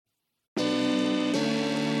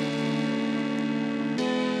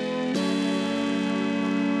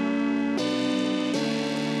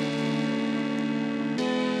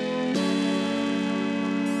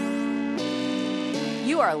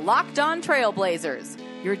are Locked On Trailblazers,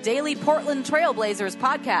 your daily Portland Trailblazers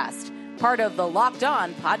podcast, part of the Locked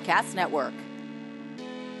On Podcast Network.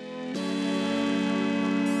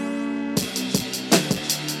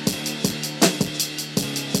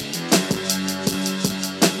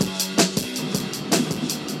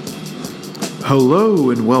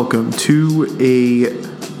 Hello and welcome to a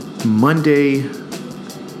Monday,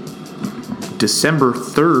 December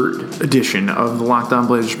 3rd edition of the Locked On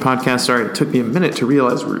Blazers podcast. Sorry, it took me a minute to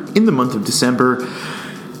realize we're in the month of December.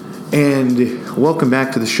 And welcome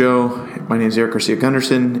back to the show. My name is Eric Garcia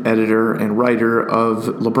Gunderson, editor and writer of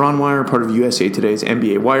LeBron Wire, part of USA Today's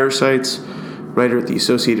NBA Wire sites, writer at the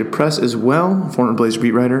Associated Press as well, former Blazer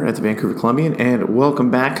beat writer at the Vancouver Columbian. And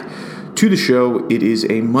welcome back to the show. It is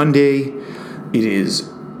a Monday. It is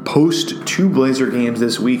post two Blazer games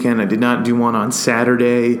this weekend. I did not do one on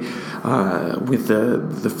Saturday with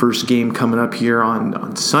the first game coming up here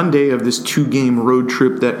on Sunday of this two-game road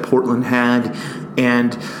trip that Portland had.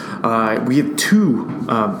 And we have two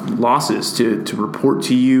losses to report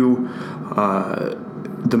to you.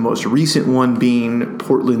 The most recent one being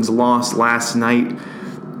Portland's loss last night,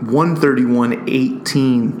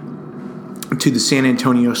 131-18. to the San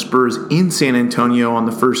Antonio Spurs in San Antonio on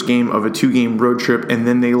the first game of a two-game road trip, and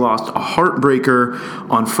then they lost a heartbreaker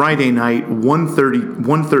on Friday night,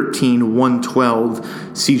 113-112.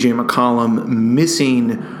 CJ McCollum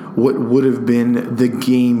missing what would have been the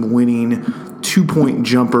game-winning two-point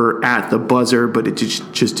jumper at the buzzer, but it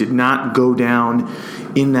just did not go down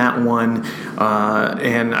in that one.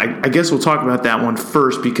 And I guess we'll talk about that one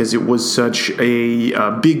first because it was such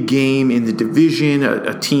a big game in the division,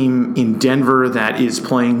 a team in Denver that is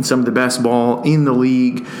playing some of the best ball in the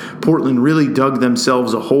league. Portland really dug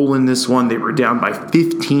themselves a hole in this one. They were down by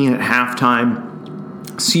 15 at halftime.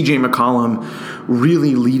 CJ McCollum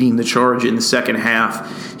really leading the charge in the second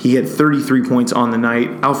half. He had 33 points on the night.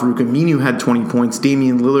 Al-Farouq Aminu had 20 points.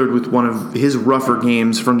 Damian Lillard with one of his rougher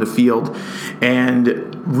games from the field.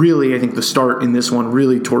 And really, I think the start in this one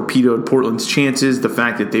really torpedoed Portland's chances. The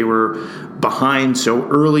fact that they were behind so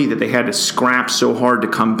early, that they had to scrap so hard to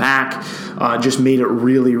come back, just made it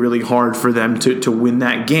really, really hard for them to win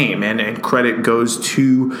that game. And credit goes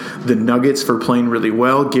to the Nuggets for playing really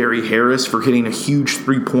well. Gary Harris for hitting a huge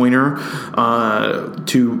three-pointer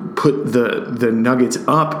to put the Nuggets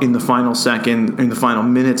up in the final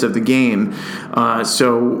minutes of the game.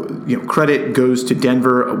 So credit goes to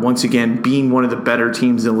Denver once again being one of the better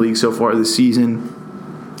teams in the league so far this season,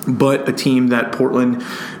 but a team that Portland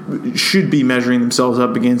should be measuring themselves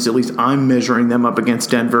up against. At least I'm measuring them up against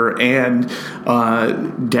Denver, and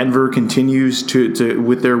Denver continues to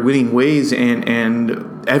with their winning ways.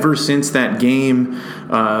 And ever since that game,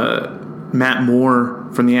 Matt Moore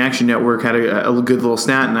from the Action Network had a good little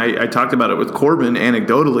stat, and I talked about it with Corbin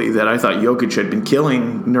anecdotally that I thought Jokic had been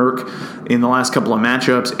killing Nurk in the last couple of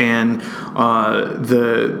matchups, and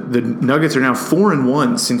the Nuggets are now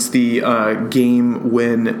 4-1 since the game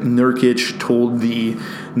when Nurkic told the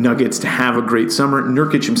Nuggets to have a great summer.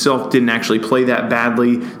 Nurkic himself didn't actually play that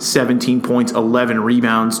badly. 17 points, 11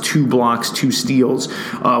 rebounds, 2 blocks, 2 steals.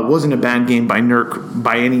 Wasn't a bad game by Nurk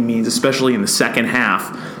by any means, especially in the second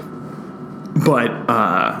half. But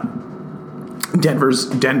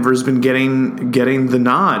Denver's been getting the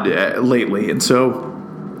nod lately, and so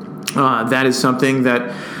that is something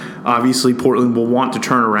that obviously Portland will want to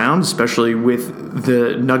turn around, especially with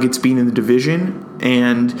the Nuggets being in the division.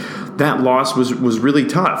 And that loss was really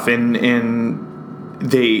tough, and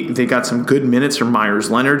they got some good minutes from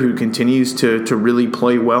Myers Leonard, who continues to really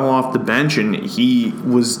play well off the bench, and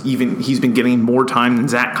he's been getting more time than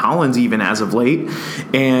Zach Collins even as of late.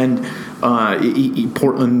 And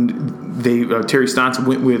Portland, Terry Stotts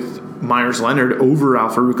went with Myers Leonard over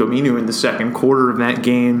Al-Farouq Aminu in the second quarter of that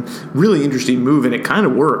game. Really interesting move, and it kind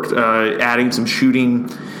of worked, adding some shooting,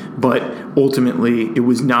 but ultimately it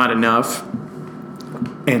was not enough.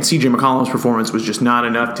 And CJ McCollum's performance was just not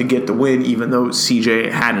enough to get the win, even though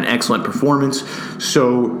CJ had an excellent performance.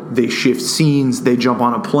 So they shift scenes, they jump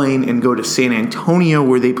on a plane and go to San Antonio,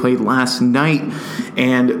 where they played last night.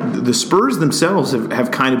 And the Spurs themselves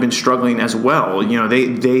have kind of been struggling as well.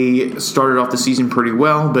 They started off the season pretty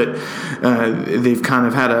well, but they've kind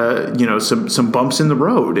of had some bumps in the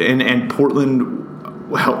road. And Portland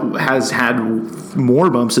has had more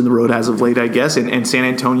bumps in the road as of late, I guess, and San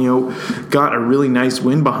Antonio got a really nice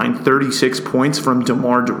win behind 36 points from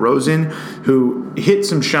DeMar DeRozan, who hit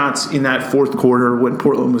some shots in that fourth quarter when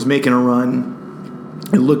Portland was making a run.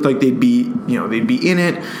 It looked like they'd be in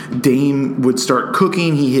it. Dame would start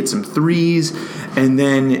cooking. He hit some threes, and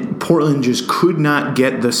then Portland just could not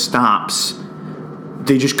get the stops.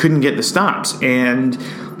 They just couldn't get the stops, and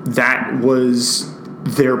that was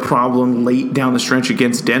their problem late down the stretch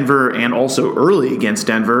against Denver and also early against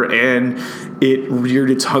Denver, and it reared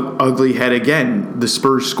its ugly head again. The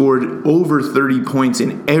Spurs scored over 30 points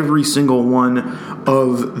in every single one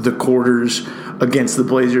of the quarters against the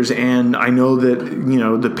Blazers, and I know that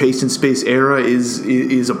the pace and space era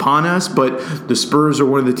is upon us, but the Spurs are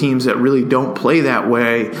one of the teams that really don't play that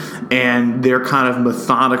way, and they're kind of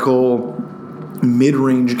methodical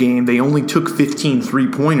mid-range game. They only took 15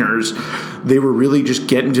 three-pointers. They were really just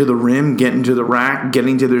getting to the rim, getting to the rack,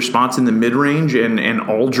 getting to their spots in the mid-range, and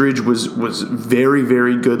Aldridge was very,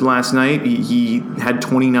 very good last night. He had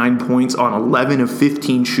 29 points on 11 of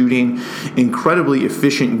 15 shooting, incredibly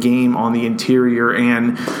efficient game on the interior,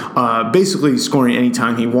 and basically scoring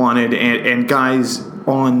anytime he wanted, and guys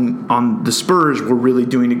on the Spurs were really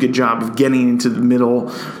doing a good job of getting into the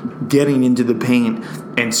middle, getting into the paint,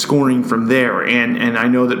 and scoring from there. And I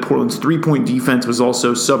know that Portland's three-point defense was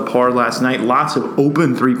also subpar last night. Lots of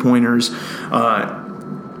open three-pointers.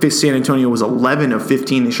 San Antonio was 11 of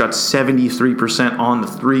 15. They shot 73% on the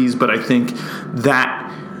threes, but I think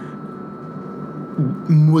that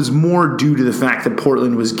was more due to the fact that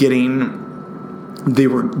Portland was getting there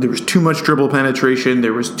was too much dribble penetration.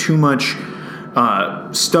 There was too much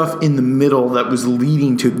stuff in the middle that was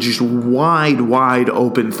leading to just wide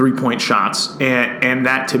open three-point shots, and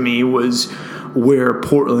that to me was where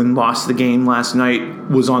Portland lost the game last night,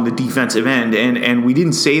 was on the defensive end, and we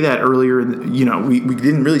didn't say that earlier. We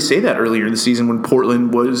didn't really say that earlier in the season when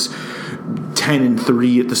Portland was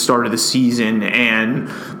 10-3 at the start of the season and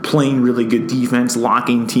playing really good defense,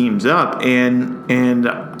 locking teams up, and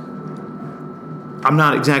I'm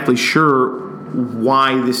not exactly sure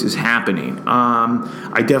why this is happening.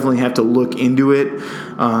 I definitely have to look into it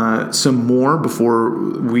some more before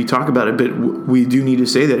we talk about it, but we do need to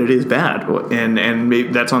say that it is bad, and maybe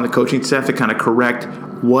that's on the coaching staff to kind of correct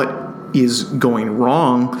what is going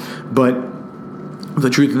wrong. But the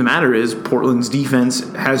truth of the matter is Portland's defense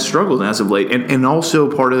has struggled as of late, and also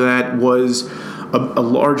part of that was a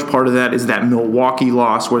large part of that is that Milwaukee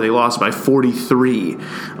loss where they lost by 43.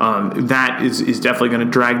 That is definitely going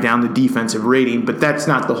to drag down the defensive rating, but that's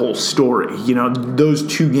not the whole story. Those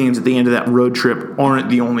two games at the end of that road trip aren't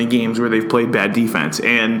the only games where they've played bad defense,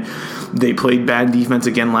 and they played bad defense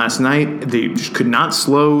again last night. They just could not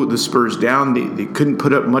slow the Spurs down. They couldn't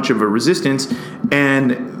put up much of a resistance,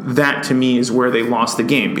 and that to me is where they lost the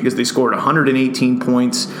game, because they scored 118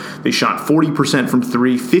 points. They shot 40% from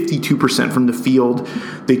three, 52% from the field.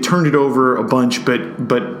 They turned it over a bunch, and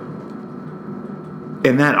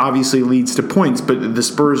that obviously leads to points, but the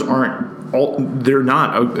Spurs they're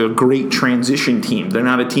not a great transition team. They're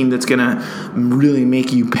not a team that's going to really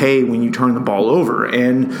make you pay when you turn the ball over.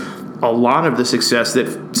 And a lot of the success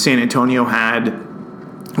that San Antonio had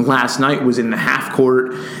last night was in the half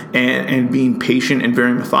court and being patient and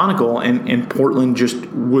very methodical, and Portland just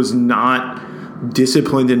was not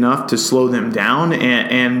disciplined enough to slow them down,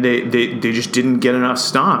 and they just didn't get enough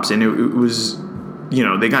stops, and it was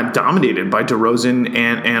they got dominated by DeRozan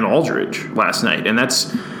and Aldridge last night, and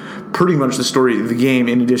that's pretty much the story of the game,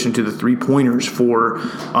 in addition to the three-pointers for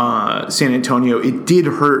San Antonio. It did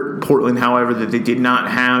hurt Portland, however, that they did not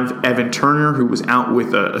have Evan Turner, who was out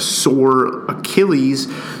with a sore Achilles,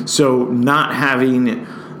 so not having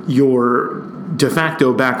your de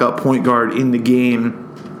facto backup point guard in the game,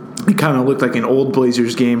 it kind of looked like an old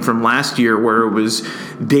Blazers game from last year where it was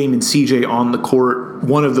Dame and CJ on the court,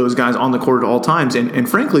 one of those guys on the court at all times. And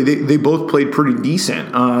frankly, they both played pretty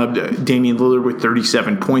decent. Damian Lillard with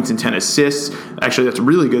 37 points and 10 assists. Actually, that's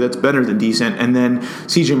really good. That's better than decent. And then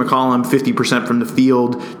CJ McCollum, 50% from the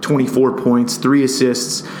field, 24 points, 3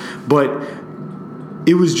 assists. But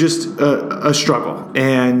it was just a struggle,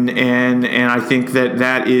 and I think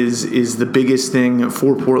that is the biggest thing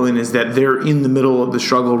for Portland, is that they're in the middle of the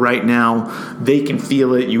struggle right now. They can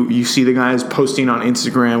feel it. You see the guys posting on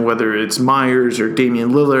Instagram, whether it's Myers or Damian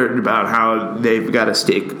Lillard, about how they've got to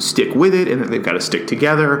stick with it and that they've got to stick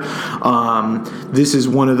together. This is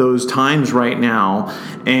one of those times right now,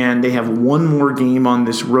 and they have one more game on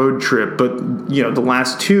this road trip. But the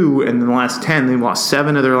last 2 and the last 10, they've lost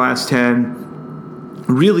 7 of their last 10.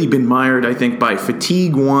 Really been mired, I think, by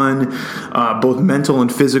fatigue, both mental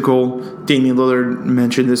and physical. Damian Lillard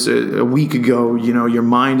mentioned this a week ago. Your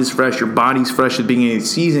mind is fresh, your body's fresh at the beginning of the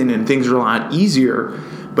season, and things are a lot easier.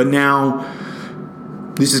 But now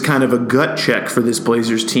this is kind of a gut check for this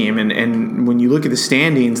Blazers team. And when you look at the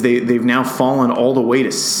standings, they've now fallen all the way to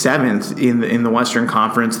 7th in the Western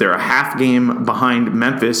Conference. They're a half game behind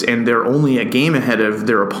Memphis, and they're only a game ahead of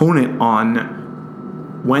their opponent on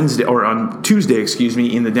Tuesday,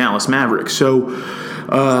 in the Dallas Mavericks. So,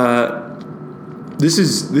 this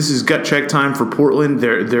is gut check time for Portland.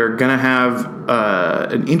 They're going to have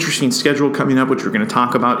an interesting schedule coming up, which we're going to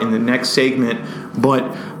talk about in the next segment.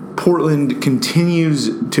 But Portland continues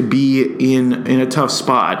to be in a tough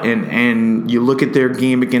spot, and you look at their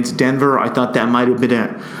game against Denver. I thought that might have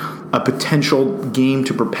been a potential game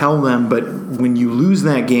to propel them, but when you lose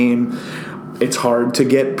that game, it's hard to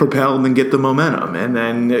get propelled and get the momentum, and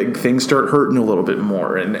then things start hurting a little bit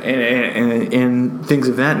more, and things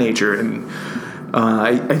of that nature. And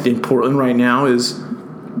I think Portland right now is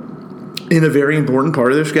in a very important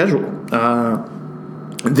part of their schedule.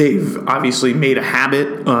 They've obviously made a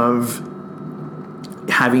habit of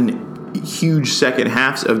having huge second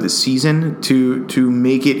halves of the season to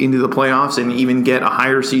make it into the playoffs and even get a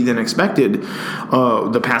higher seed than expected.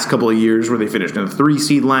 The past couple of years, where they finished in the 3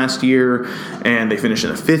 seed last year and they finished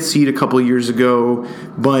in the 5th seed a couple of years ago,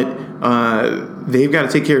 but they've got to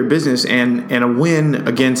take care of business, and a win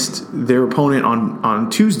against their opponent on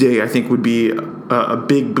Tuesday, I think, would be a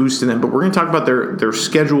big boost to them. But we're going to talk about their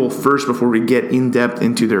schedule first before we get in depth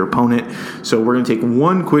into their opponent. So we're going to take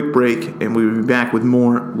one quick break, and we will be back with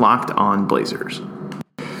more Locked On Blazers.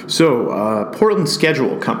 So, Portland's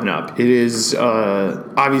schedule coming up. It is,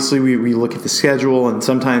 obviously, we look at the schedule, and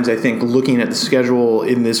sometimes I think looking at the schedule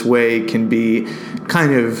in this way can be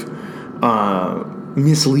kind of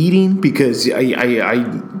misleading, because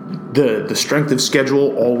the strength of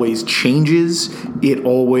schedule always changes. It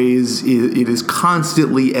is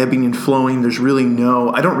constantly ebbing and flowing. There's really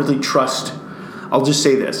I don't really trust. I'll just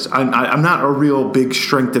say this. I'm not a real big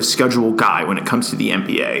strength of schedule guy when it comes to the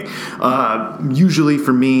NBA. Usually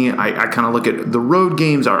for me, I kind of look at the road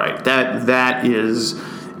games. All right, that is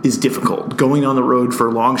difficult. Going on the road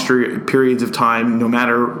for long periods of time, no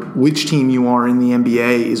matter which team you are in the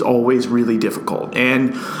NBA, is always really difficult.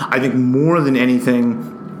 And I think more than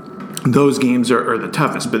anything, those games are the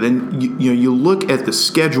toughest. But then you look at the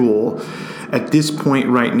schedule at this point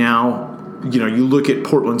right now. You look at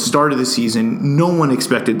Portland's start of the season, no one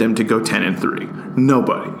expected them to go 10-3.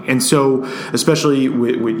 Nobody. And so, especially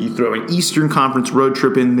with you throw an Eastern Conference road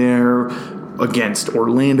trip in there against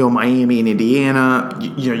Orlando, Miami, and Indiana,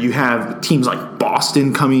 you have teams like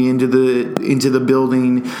Boston coming into the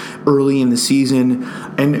building early in the season,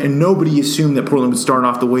 and nobody assumed that Portland would start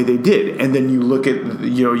off the way they did. And then you look at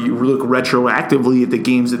you look retroactively at the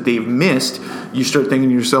games that they've missed, you start thinking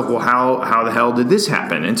to yourself, well, how the hell did this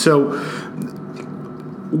happen? And so,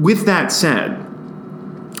 with that said,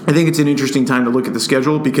 I think it's an interesting time to look at the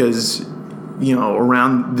schedule, because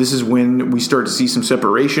around this is when we start to see some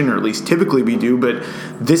separation, or at least typically we do. But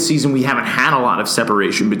this season we haven't had a lot of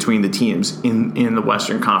separation between the teams in the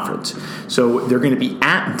Western Conference. So they're going to be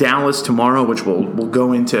at Dallas tomorrow, which we'll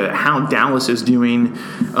go into how Dallas is doing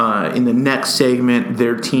in the next segment,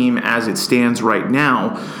 their team as it stands right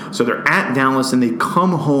now. So they're at Dallas, and they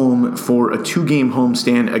come home for a 2-game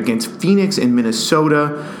homestand against Phoenix and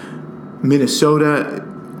Minnesota.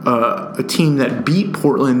 A team that beat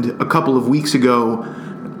Portland a couple of weeks ago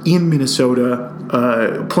in Minnesota,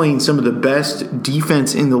 playing some of the best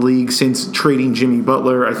defense in the league since trading Jimmy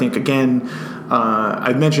Butler. I think, again,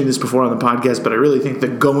 I've mentioned this before on the podcast, but I really think the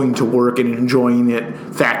going to work and enjoying it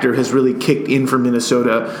factor has really kicked in for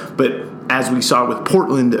Minnesota. But as we saw with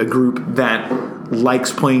Portland, a group that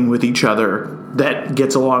likes playing with each other, that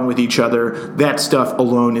gets along with each other, that stuff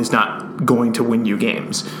alone is not going to win you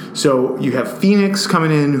games. So you have Phoenix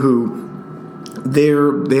coming in, who they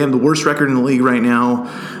have the worst record in the league right now.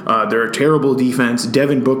 They're a terrible defense.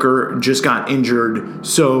 Devin Booker just got injured,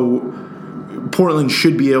 so Portland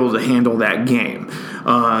should be able to handle that game.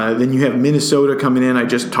 Then you have Minnesota coming in. I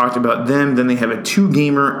just talked about them. Then they have a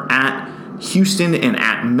 2-gamer at Houston and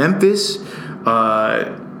at Memphis.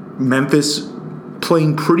 Memphis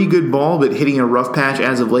playing pretty good ball, but hitting a rough patch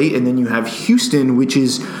as of late. And then you have Houston, which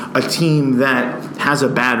is a team that has a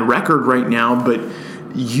bad record right now, but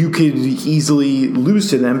you could easily lose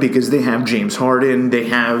to them because they have James Harden, they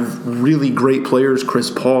have really great players, Chris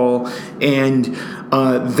Paul, and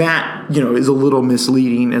that is a little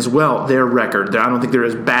misleading as well. Their record, I don't think they're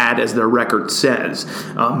as bad as their record says.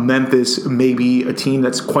 Memphis may be a team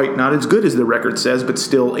that's quite not as good as their record says, but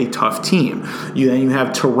still a tough team. Then you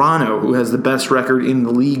have Toronto, who has the best record in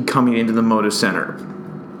the league coming into the Moda Center.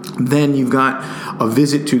 Then you've got a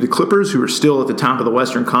visit to the Clippers, who are still at the top of the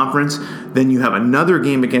Western Conference. Then you have another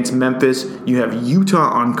game against Memphis. You have Utah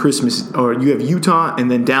on Christmas, or you have Utah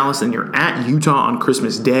and then Dallas, and you're at Utah on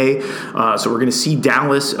Christmas Day. So we're going to see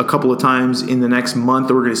Dallas a couple of times in the next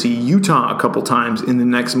month. We're going to see Utah a couple times in the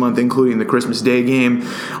next month, including the Christmas Day game,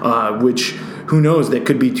 which who knows? That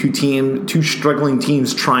could be two struggling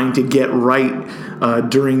teams trying to get right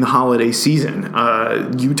during the holiday season.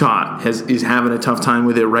 Utah is having a tough time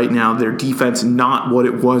with it right now. Their defense not what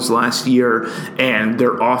it was last year, and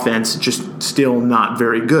their offense just still not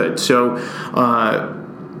very good. So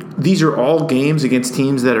these are all games against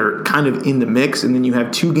teams that are kind of in the mix, and then you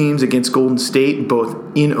have 2 games against Golden State, both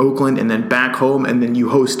in Oakland and then back home, and then you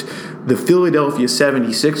host the Philadelphia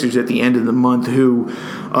 76ers at the end of the month, who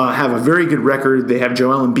have a very good record. They have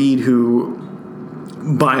Joel Embiid, who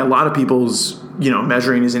by a lot of people's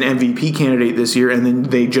measuring is an MVP candidate this year, and then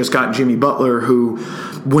they just got Jimmy Butler, who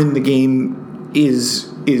when the game is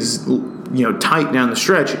tight down the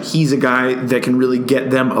stretch, he's a guy that can really get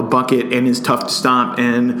them a bucket and is tough to stop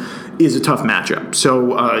and is a tough matchup.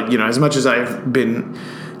 So, as much as I've been,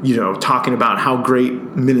 talking about how great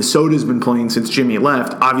Minnesota's been playing since Jimmy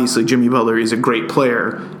left, obviously Jimmy Butler is a great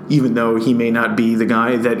player, even though he may not be the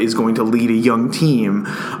guy that is going to lead a young team.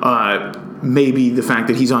 Maybe the fact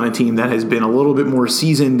that he's on a team that has been a little bit more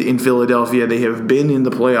seasoned in Philadelphia. They have been in the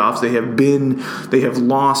playoffs. They have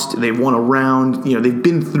lost. They've won a round. They've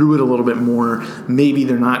been through it a little bit more. Maybe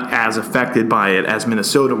they're not as affected by it as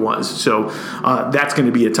Minnesota was. So that's going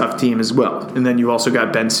to be a tough team as well. And then you also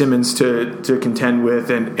got Ben Simmons to contend with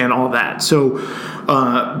and all that. So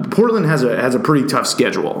Portland has a pretty tough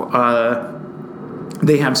schedule.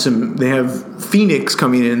 They have Phoenix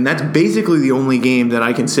coming in. That's basically the only game that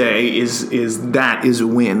I can say is a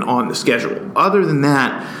win on the schedule. Other than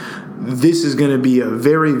that, this is going to be a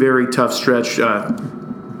very, very tough stretch.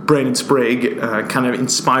 Brandon Sprague kind of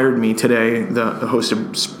inspired me today, the host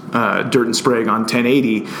of Dirt and Sprague on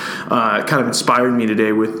 1080, kind of inspired me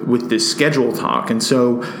today with this schedule talk. And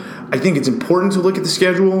so I think it's important to look at the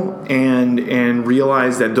schedule and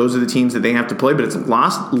realize that those are the teams that they have to play, but it's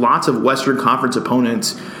lots of Western Conference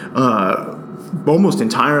opponents, almost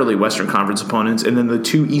entirely Western Conference opponents, and then the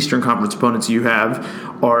 2 Eastern Conference opponents you have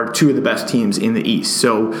are 2 of the best teams in the East.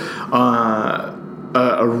 So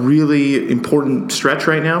a really important stretch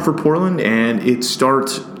right now for Portland, and it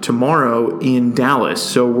starts tomorrow in Dallas.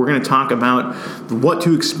 So we're going to talk about what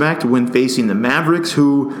to expect when facing the Mavericks,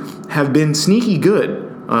 who have been sneaky good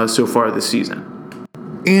so far this season.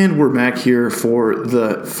 And we're back here for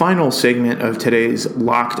the final segment of today's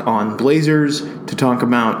Locked On Blazers to talk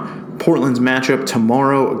about Portland's matchup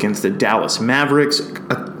tomorrow against the Dallas Mavericks.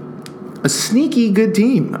 A sneaky good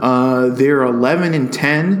team. They're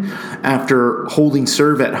 11-10 after holding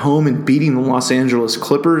serve at home and beating the Los Angeles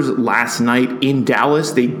Clippers last night in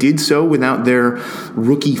Dallas. They did so without their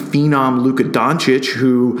rookie phenom Luka Doncic,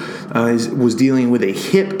 who was dealing with a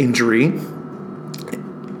hip injury.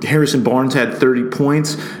 Harrison Barnes had 30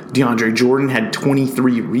 points. DeAndre Jordan had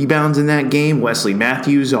 23 rebounds in that game. Wesley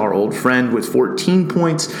Matthews, our old friend, with 14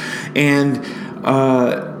 points. And,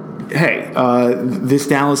 this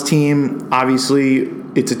Dallas team, obviously,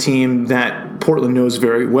 it's a team that Portland knows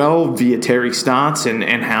very well via Terry Stotts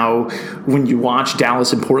and how when you watch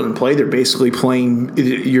Dallas and Portland play, they're basically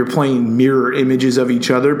you're playing mirror images of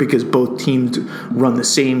each other because both teams run the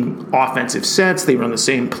same offensive sets, they run the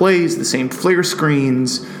same plays, the same flare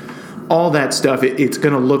screens, all that stuff. It's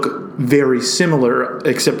going to look very similar,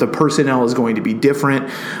 except the personnel is going to be different.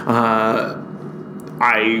 I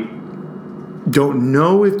don't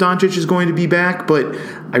know if Doncic is going to be back, but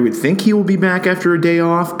I would think he will be back after a day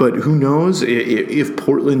off. But who knows? If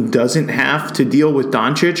Portland doesn't have to deal with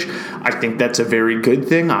Doncic, I think that's a very good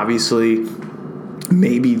thing. Obviously,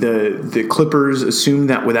 maybe the Clippers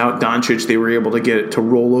assumed that without Doncic they were able to get it to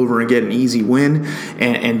roll over and get an easy win,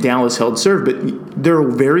 and Dallas held serve. But they're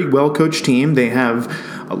a very well-coached team. They have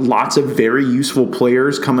lots of very useful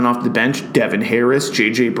players coming off the bench. Devin Harris,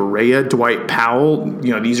 J.J. Barea, Dwight Powell.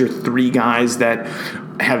 These are 3 guys that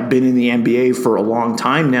have been in the NBA for a long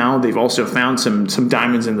time now. They've also found some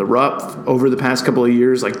diamonds in the rough over the past couple of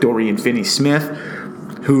years, like Dorian Finney-Smith,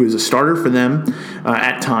 who is a starter for them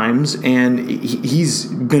at times, and he's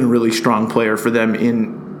been a really strong player for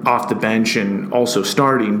them off the bench and also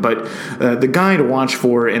starting. But the guy to watch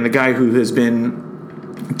for, and the guy who has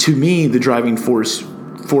been, to me, the driving force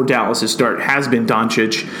for Dallas' start has been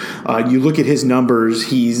Doncic. You look at his numbers,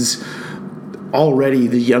 he's already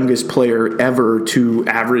the youngest player ever to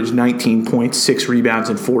average 19 points, 6 rebounds,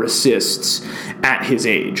 and 4 assists at his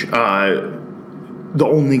age. The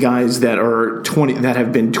only guys that are 20 that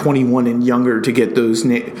have been 21 and younger to get those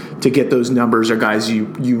numbers are guys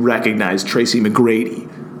you recognize: Tracy McGrady,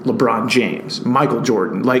 LeBron James, Michael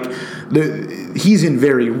Jordan. He's in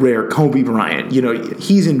very rare, Kobe Bryant.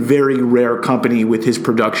 He's in very rare company with his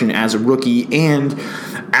production as a rookie and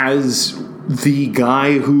as the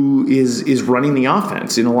guy who is running the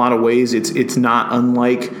offense. In a lot of ways, it's not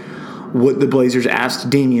unlike what the Blazers asked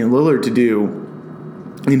Damian Lillard to do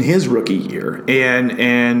in his rookie year.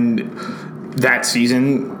 And that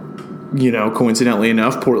season, coincidentally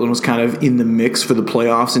enough, Portland was kind of in the mix for the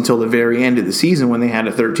playoffs until the very end of the season when they had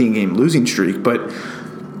a 13-game losing streak. But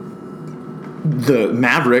the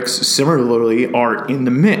Mavericks, similarly, are in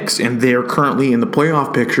the mix, and they're currently in the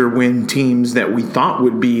playoff picture when teams that we thought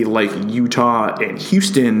would be like Utah and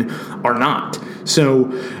Houston are not. So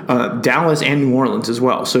Dallas and New Orleans as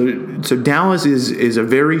well. So Dallas is a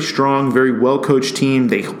very strong, very well-coached team.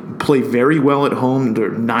 They play very well at home.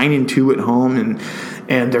 They're 9-2 at home,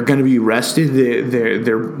 and they're going to be rested.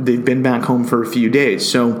 They've been back home for a few days.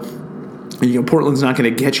 So Portland's not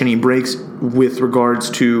going to catch any breaks with regards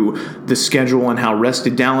to the schedule and how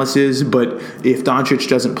rested Dallas is. But if Doncic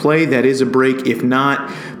doesn't play, that is a break. If not,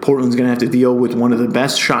 Portland's going to have to deal with one of the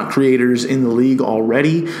best shot creators in the league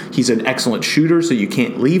already. He's an excellent shooter, so you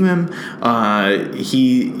can't leave him.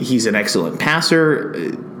 He's an excellent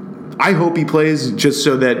passer. I hope he plays just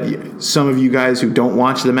so that some of you guys who don't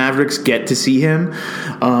watch the Mavericks get to see him.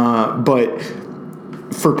 But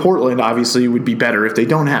for Portland, obviously, it would be better if they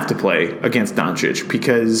don't have to play against Doncic,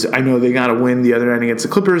 because I know they got to win the other end against the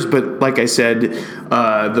Clippers. But like I said,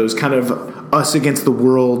 those kind of us against the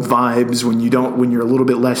world vibes when you're a little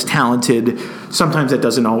bit less talented, sometimes that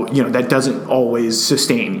doesn't always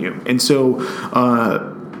sustain you. And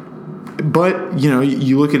so, but,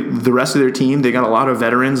 you look at the rest of their team, they got a lot of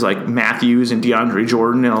veterans like Matthews and DeAndre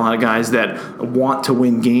Jordan and a lot of guys that want to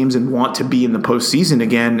win games and want to be in the postseason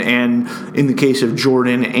again. And in the case of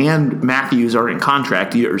Jordan and Matthews are in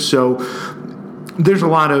contract years. So there's a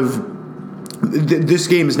lot of this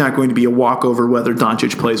game is not going to be a walkover whether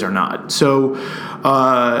Doncic plays or not. So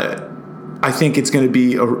I think it's going to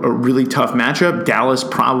be a really tough matchup. Dallas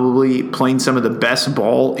probably playing some of the best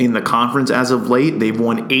ball in the conference as of late. They've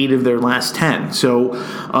won 8 of their last 10. So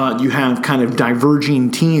you have kind of diverging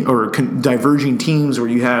teams where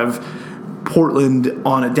you have Portland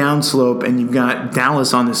on a downslope and you've got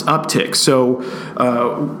Dallas on this uptick. So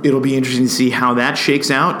it'll be interesting to see how that shakes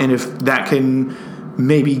out, and if that can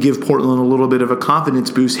maybe give Portland a little bit of a confidence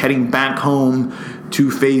boost heading back home to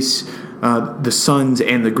face the Suns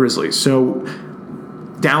and the Grizzlies. So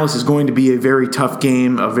Dallas is going to be a very tough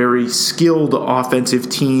game, a very skilled offensive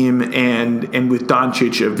team, and with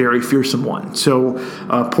Doncic, a very fearsome one. So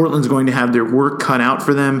Portland's going to have their work cut out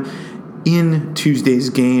for them in Tuesday's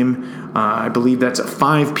game. I believe that's a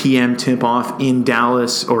 5 p.m. tip-off in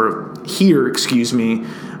Dallas, or here, excuse me.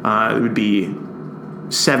 It would be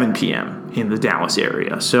 7 p.m. in the Dallas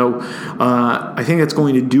area. So I think that's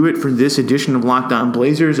going to do it for this edition of Locked On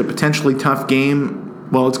Blazers. A potentially tough game.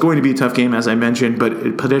 Well, it's going to be a tough game, as I mentioned, but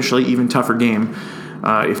a potentially even tougher game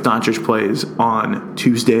if Doncic plays on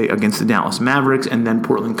Tuesday against the Dallas Mavericks, and then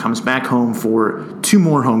Portland comes back home for 2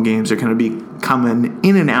 more home games. They're going to be coming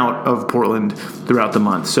in and out of Portland throughout the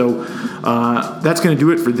month. So that's going to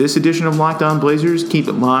do it for this edition of Locked On Blazers. Keep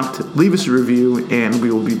it locked. Leave us a review, and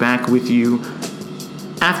we will be back with you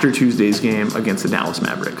after Tuesday's game against the Dallas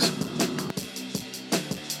Mavericks.